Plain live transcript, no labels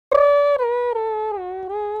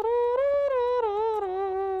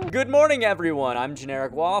Good morning, everyone. I'm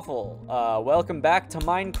Generic Waffle. Welcome back to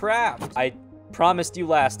Minecraft. I promised you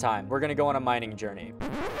last time we're gonna go on a mining journey.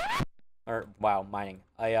 Or, wow, mining.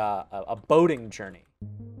 A boating journey.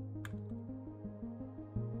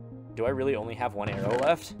 Do I really only have one arrow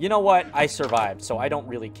left? You know what? I survived, so I don't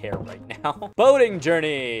really care right now. Boating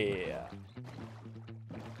journey!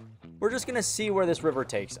 We're just gonna see where this river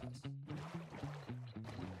takes us.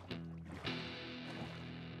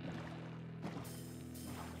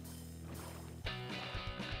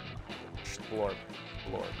 Lord.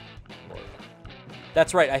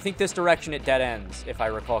 That's right, I think this direction it dead ends, if I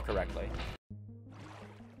recall correctly.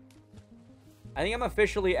 I think I'm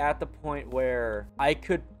officially at the point where I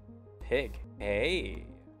could pig. Hey,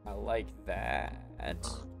 I like that.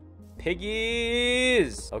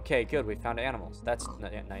 Piggies! Okay, good, we found animals. That's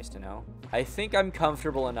nice to know. I think I'm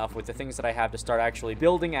comfortable enough with the things that I have to start actually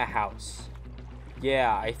building a house.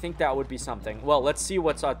 Yeah, I think that would be something. Well, let's see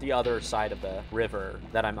what's at the other side of the river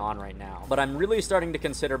that I'm on right now. But I'm really starting to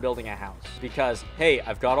consider building a house because, hey,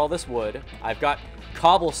 I've got all this wood. I've got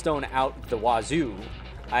cobblestone out the wazoo.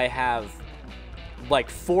 I have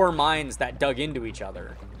like 4 mines that dug into each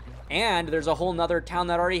other. And there's a whole nother town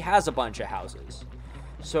that already has a bunch of houses.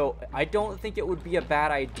 So I don't think it would be a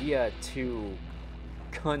bad idea to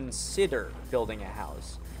consider building a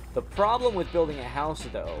house. The problem with building a house,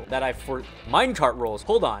 though, that minecart rolls.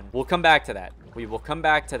 Hold on. We'll come back to that. We will come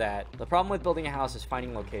back to that. The problem with building a house is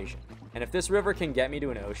finding location. And if this river can get me to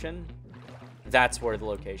an ocean, that's where the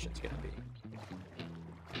location's gonna be.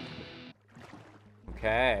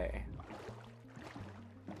 Okay.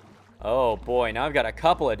 Oh, boy. Now I've got a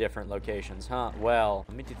couple of different locations, huh? Well,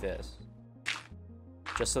 let me do this.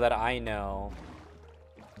 Just so that I know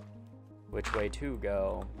which way to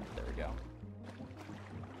go. There we go.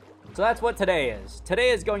 So that's what today is.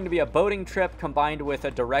 Today is going to be a boating trip combined with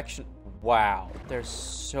a direction. Wow, there's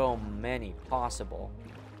so many possible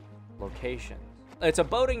locations. It's a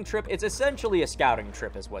boating trip. It's essentially a scouting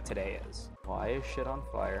trip is what today is. Why is shit on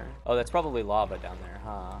fire? Oh, that's probably lava down there,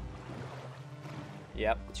 huh?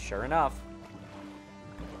 Yep, sure enough.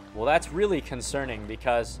 Well, that's really concerning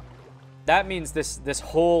because that means this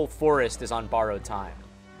whole forest is on borrowed time.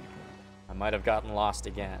 I might have gotten lost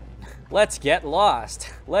again. Let's get lost.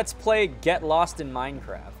 Let's play Get Lost in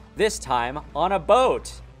Minecraft. This time on a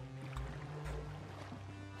boat.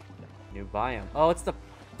 New biome. Oh, it's the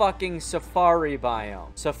fucking safari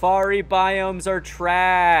biome. Safari biomes are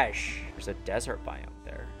trash. There's a desert biome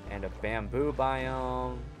there and a bamboo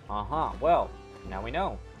biome. Uh-huh. Well, now we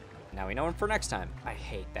know. Now we know for next time. I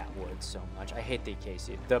hate that wood so much. I hate the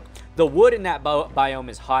acacia. The wood in that biome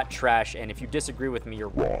is hot trash, and if you disagree with me, you're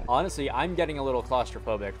wrong. Honestly, I'm getting a little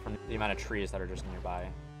claustrophobic from the amount of trees that are just nearby.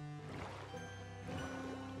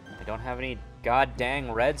 I don't have any goddamn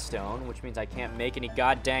redstone, which means I can't make any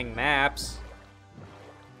goddamn maps.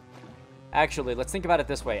 Actually, let's think about it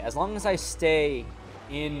this way. As long as I stay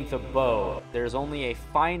in the boat, there's only a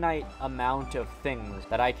finite amount of things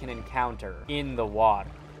that I can encounter in the water.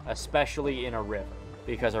 Especially in a river,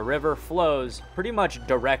 because a river flows pretty much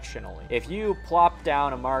directionally. If you plop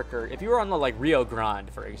down a marker, if you were on the like Rio Grande,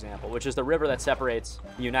 for example, which is the river that separates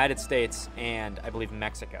the United States and I believe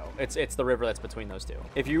Mexico. It's the river that's between those two.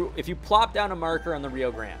 If you plop down a marker on the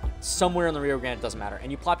Rio Grande, somewhere in the Rio Grande, it doesn't matter,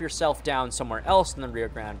 and you plop yourself down somewhere else in the Rio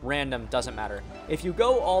Grande, random, doesn't matter. If you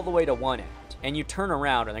go all the way to one end and you turn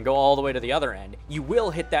around and then go all the way to the other end, you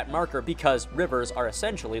will hit that marker because rivers are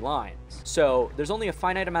essentially lines. So there's only a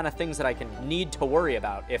finite amount of things that I can need to worry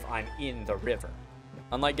about if I'm in the river.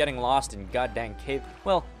 Unlike getting lost in goddamn cave.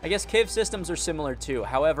 Well, I guess cave systems are similar too.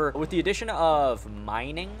 However, with the addition of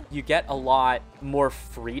mining, you get a lot more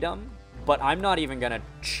freedom, but I'm not even gonna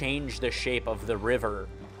change the shape of the river.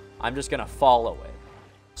 I'm just gonna follow it.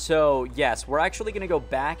 So yes, we're actually gonna go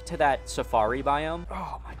back to that safari biome.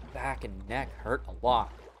 Oh, my back and neck hurt a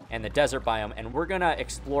lot. And the desert biome, and we're gonna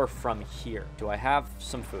explore from here. Do I have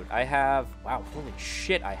some food? I have, wow, holy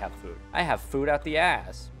shit, I have food. I have food out the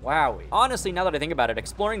ass. Wowie. Honestly, now that I think about it,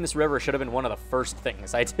 exploring this river should have been one of the first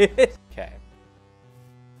things I did. Okay.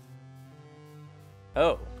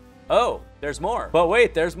 Oh, there's more. But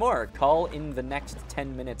wait, there's more. Call in the next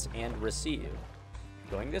 10 minutes and receive.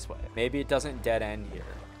 Going this way. Maybe it doesn't dead end here.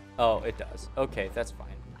 Oh, it does. Okay, that's fine.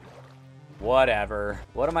 Whatever.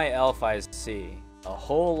 What do my elf eyes see? A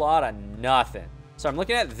whole lot of nothing. So I'm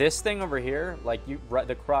looking at this thing over here. Like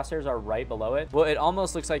the crosshairs are right below it. Well, it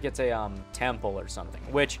almost looks like it's a temple or something.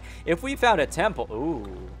 Which, if we found a temple,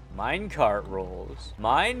 ooh, minecart rolls.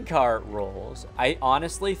 Minecart rolls. I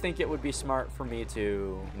honestly think it would be smart for me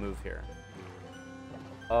to move here.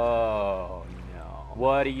 Oh no.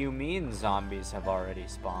 What do you mean zombies have already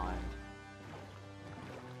spawned?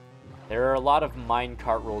 There are a lot of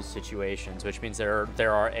minecart rules situations, which means there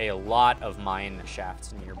are a lot of mine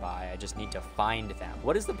shafts nearby. I just need to find them.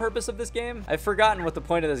 What is the purpose of this game? I've forgotten what the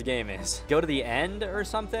point of this game is. Go to the end or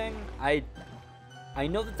something? I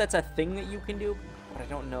know that that's a thing that you can do, but I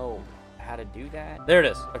don't know how to do that. There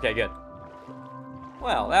it is. Okay, good.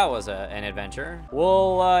 Well, that was an adventure.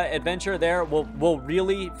 We'll adventure there. We'll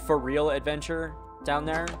really, for real adventure down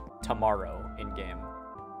there tomorrow in game.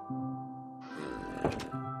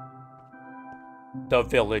 The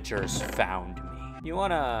villagers found me. You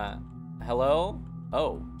wanna... Hello?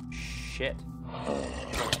 Oh, shit.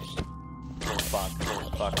 Fuck,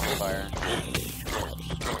 fire.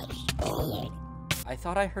 I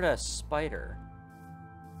thought I heard a spider.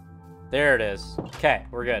 There it is. Okay,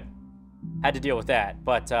 we're good. Had to deal with that,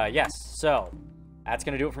 but yes, so that's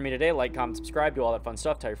gonna do it for me today. Like, comment, subscribe, do all that fun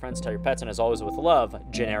stuff. Tell your friends, tell your pets, and as always with love,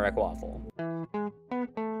 generic waffle.